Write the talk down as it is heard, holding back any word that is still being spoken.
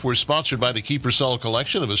We're sponsored by the Kiepersol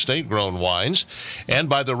Collection of estate-grown wines and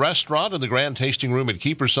by the restaurant and the Grand Tasting Room at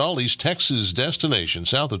Kiepersol, East Texas destination,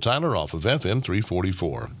 south of Tyler off of FM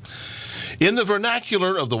 344. In the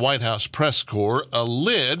vernacular of the White House press corps, a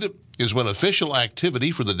lid is when official activity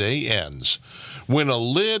for the day ends. When a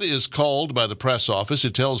lid is called by the press office,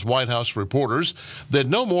 it tells White House reporters that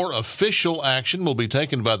no more official action will be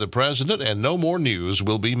taken by the president and no more news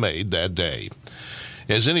will be made that day.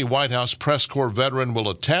 As any White House press corps veteran will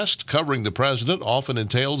attest, covering the president often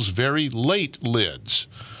entails very late lids,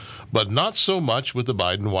 but not so much with the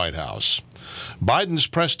Biden White House. Biden's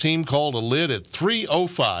press team called a lid at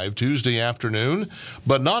 3:05 Tuesday afternoon,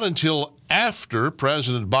 but not until after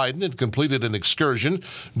President Biden had completed an excursion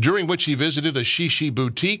during which he visited a shishi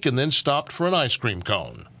boutique and then stopped for an ice cream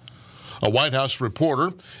cone. A White House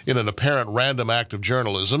reporter, in an apparent random act of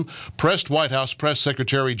journalism, pressed White House Press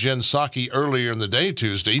Secretary Jen Psaki earlier in the day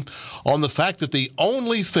Tuesday on the fact that the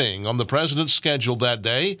only thing on the president's schedule that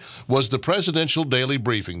day was the Presidential Daily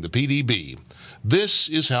Briefing, the PDB. This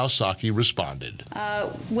is how Psaki responded.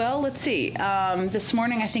 Well, let's see. This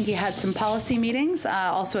morning, I think he had some policy meetings,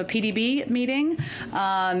 also a PDB meeting.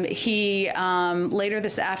 He, later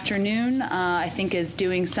this afternoon, I think is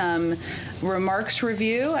doing some remarks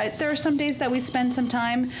review. There are some days that we spend some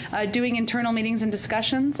time doing internal meetings and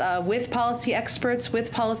discussions with policy experts,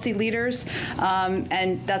 with policy leaders,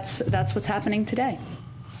 and that's what's happening today.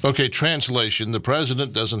 Okay, translation, the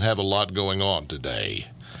president doesn't have a lot going on today.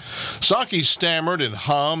 Psaki stammered and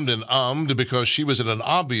hummed and ummed because she was at an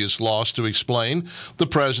obvious loss to explain the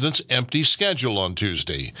president's empty schedule on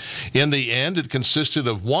Tuesday. In the end, it consisted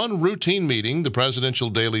of one routine meeting, the Presidential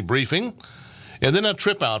Daily Briefing, and then a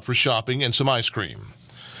trip out for shopping and some ice cream.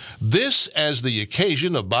 This, as the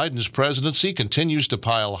occasion of Biden's presidency continues to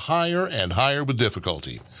pile higher and higher with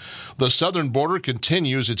difficulty. The southern border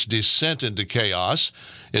continues its descent into chaos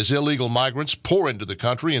as illegal migrants pour into the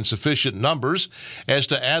country in sufficient numbers as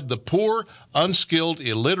to add the poor, unskilled,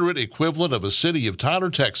 illiterate equivalent of a city of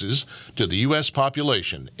Tyler, Texas, to the U.S.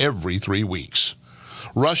 population every 3 weeks.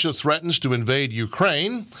 Russia threatens to invade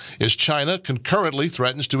Ukraine as China concurrently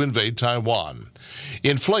threatens to invade Taiwan.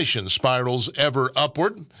 Inflation spirals ever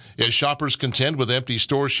upward as shoppers contend with empty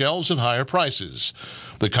store shelves and higher prices.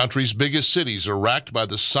 The country's biggest cities are racked by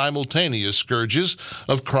the simultaneous scourges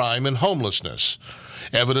of crime and homelessness.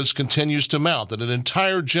 Evidence continues to mount that an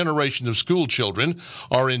entire generation of school children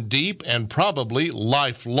are in deep and probably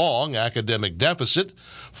lifelong academic deficit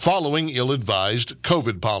following ill-advised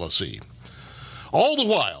COVID policy. All the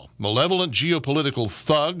while, malevolent geopolitical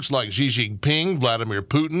thugs like Xi Jinping, Vladimir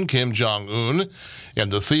Putin, Kim Jong-un,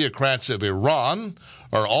 and the theocrats of Iran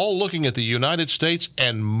are all looking at the United States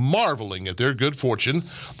and marveling at their good fortune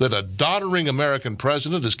that a doddering American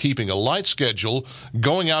president is keeping a light schedule,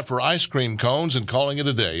 going out for ice cream cones and calling it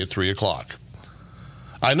a day at 3 o'clock.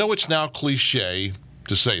 I know it's now cliche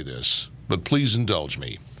to say this, but please indulge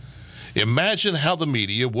me. Imagine how the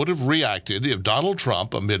media would have reacted if Donald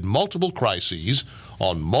Trump, amid multiple crises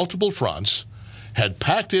on multiple fronts, had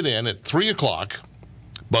packed it in at 3 o'clock,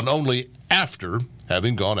 but only after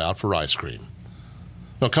having gone out for ice cream.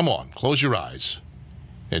 Now, come on, close your eyes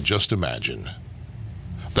and just imagine.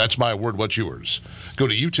 That's my word. What's yours? Go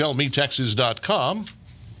to youtellmetexas.com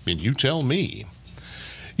and you tell me.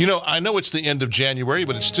 You know, I know it's the end of January,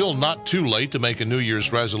 but it's still not too late to make a New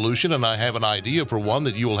Year's resolution, and I have an idea for one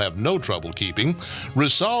that you will have no trouble keeping.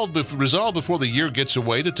 Resolve before the year gets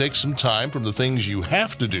away to take some time from the things you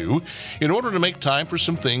have to do in order to make time for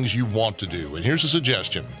some things you want to do. And here's a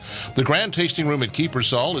suggestion. The Grand Tasting Room at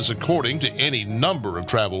Kiepersol is, according to any number of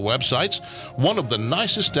travel websites, one of the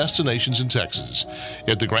nicest destinations in Texas.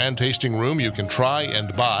 At the Grand Tasting Room, you can try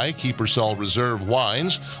and buy Kiepersol Reserve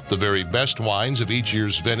wines, the very best wines of each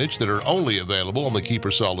year's vintage that are only available on the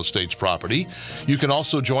Kiepersol Estates property. You can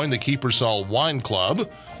also join the Kiepersol Wine Club.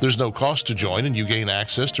 There's no cost to join, and you gain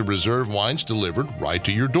access to reserve wines delivered right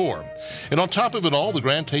to your door. And on top of it all, the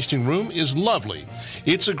Grand Tasting Room is lovely.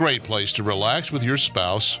 It's a great place to relax with your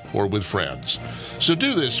spouse or with friends. So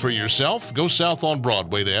do this for yourself. Go south on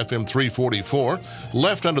Broadway to FM 344,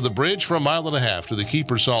 left under the bridge for 1.5 miles to the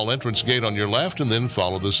Kiepersol entrance gate on your left, and then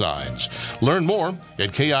follow the signs. Learn more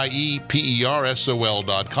at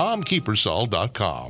KIEPERSOL.com, Kiepersol.com.